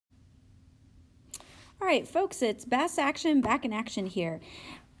All right, folks, it's Bass Action, back in action here.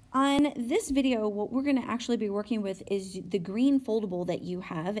 On this video, what we're going to actually be working with is the green foldable that you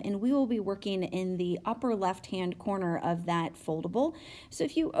have, and we will be working in the upper left-hand corner of that foldable. So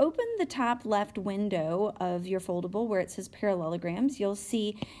if you open the top left window of your foldable where it says Parallelograms, you'll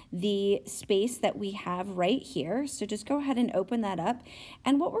see the space that we have right here. So just go ahead and open that up.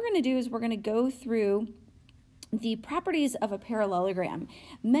 And what we're going to do is we're going to go through the properties of a parallelogram.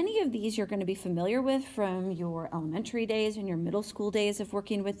 Many of these you're going to be familiar with from your elementary days and your middle school days of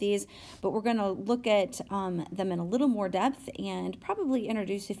working with these, but we're going to look at them in a little more depth and probably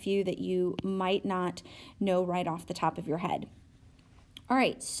introduce a few that you might not know right off the top of your head. All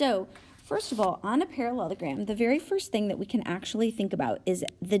right, so first of all, on a parallelogram, the very first thing that we can actually think about is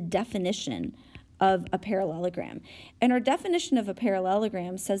the definition of a parallelogram. And our definition of a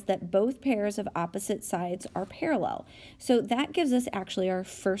parallelogram says that both pairs of opposite sides are parallel. So that gives us actually our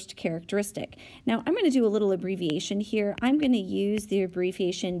first characteristic. Now I'm going to do a little abbreviation here. I'm going to use the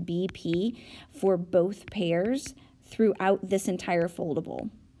abbreviation BP for both pairs throughout this entire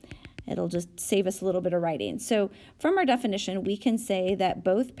foldable. It'll just save us a little bit of writing. So from our definition, we can say that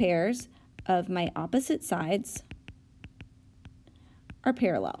both pairs of my opposite sides are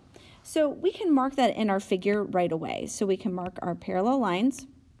parallel. So we can mark that in our figure right away. So we can mark our parallel lines,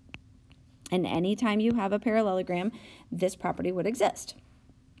 and anytime you have a parallelogram, this property would exist.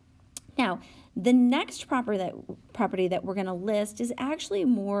 Now, the next property that we're going to list is actually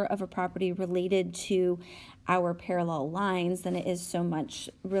more of a property related to our parallel lines than it is so much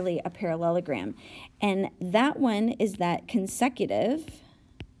really a parallelogram. And that one is that consecutive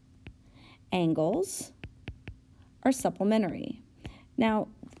angles are supplementary. Now,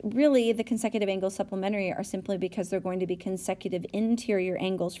 really, the consecutive angles supplementary are simply because they're going to be consecutive interior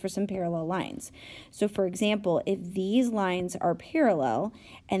angles for some parallel lines. So for example, if these lines are parallel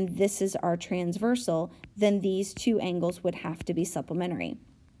and this is our transversal, then these two angles would have to be supplementary.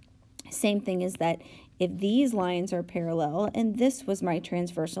 Same thing is that if these lines are parallel and this was my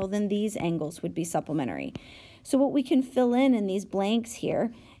transversal, then these angles would be supplementary. So what we can fill in these blanks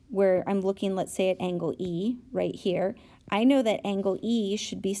here, where I'm looking, let's say, at angle E right here, I know that angle E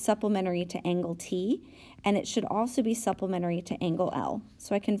should be supplementary to angle T, and it should also be supplementary to angle L.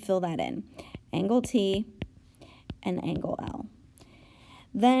 So I can fill that in, angle T and angle L.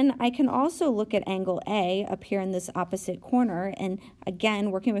 Then I can also look at angle A up here in this opposite corner, and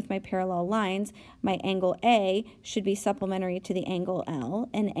again, working with my parallel lines, my angle A should be supplementary to the angle L,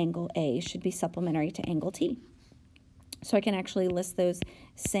 and angle A should be supplementary to angle T. So I can actually list those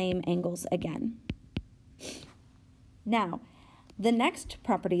same angles again. Now, the next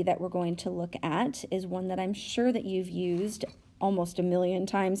property that we're going to look at is one that I'm sure that you've used almost a million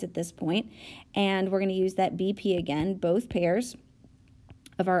times at this point, and we're going to use that BP again. Both pairs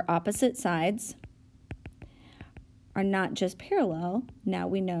of our opposite sides are not just parallel, now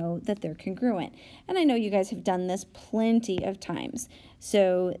we know that they're congruent. And I know you guys have done this plenty of times.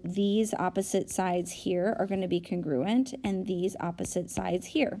 So these opposite sides here are going to be congruent, and these opposite sides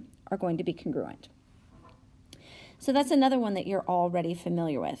here are going to be congruent. So that's another one that you're already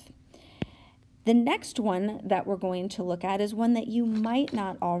familiar with. The next one that we're going to look at is one that you might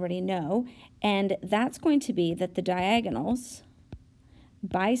not already know, and that's going to be that the diagonals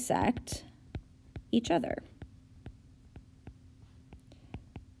bisect each other.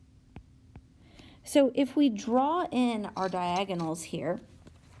 So if we draw in our diagonals here,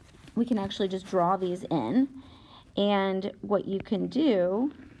 we can actually just draw these in, and what you can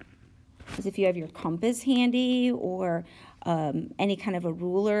do is if you have your compass handy or any kind of a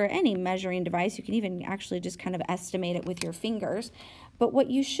ruler, any measuring device, you can even actually just kind of estimate it with your fingers. But what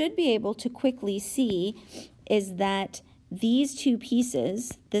you should be able to quickly see is that these two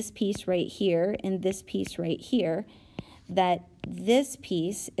pieces, this piece right here and this piece right here, that this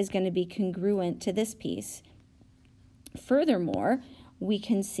piece is going to be congruent to this piece. Furthermore, we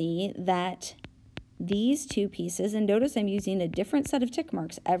can see that these two pieces, and notice I'm using a different set of tick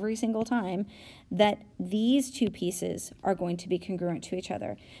marks every single time, that these two pieces are going to be congruent to each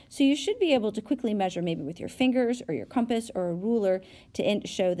other. So you should be able to quickly measure maybe with your fingers or your compass or a ruler to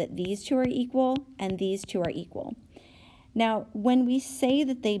show that these two are equal and these two are equal. Now, when we say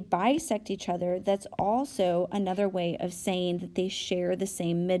that they bisect each other, that's also another way of saying that they share the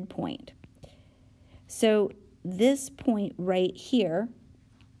same midpoint. So this point right here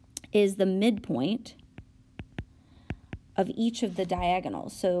is the midpoint of each of the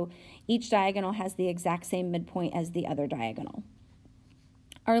diagonals. So each diagonal has the exact same midpoint as the other diagonal.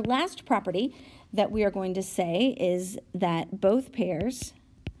 Our last property that we are going to say is that both pairs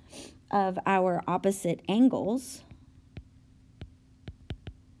of our opposite angles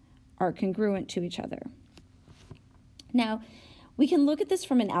are congruent to each other. Now, we can look at this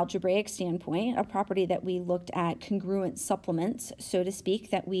from an algebraic standpoint, a property that we looked at, congruent supplements, so to speak,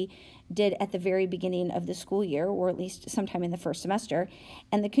 that we did at the very beginning of the school year, or at least sometime in the first semester.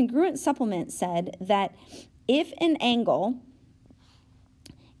 And the congruent supplement said that if an angle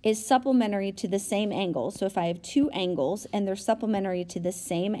is supplementary to the same angle, so if I have two angles and they're supplementary to the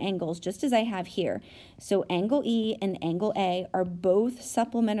same angles, just as I have here, so angle E and angle A are both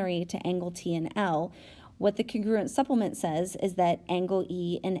supplementary to angle T and L, what the congruent supplement says is that angle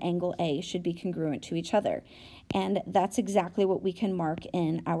E and angle A should be congruent to each other. And that's exactly what we can mark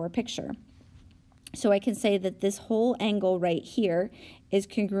in our picture. So I can say that this whole angle right here is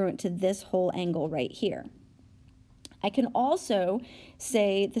congruent to this whole angle right here. I can also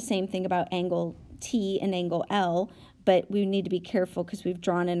say the same thing about angle T and angle L, but we need to be careful because we've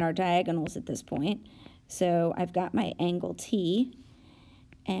drawn in our diagonals at this point. So I've got my angle T,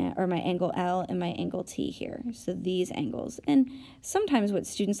 or my angle L and my angle T here. So these angles. And sometimes what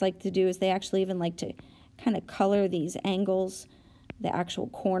students like to do is they actually even like to kind of color these angles, the actual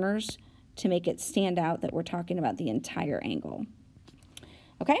corners, to make it stand out that we're talking about the entire angle.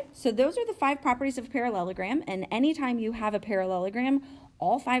 Okay, so those are the 5 properties of a parallelogram, and anytime you have a parallelogram,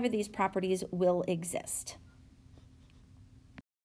 all 5 of these properties will exist.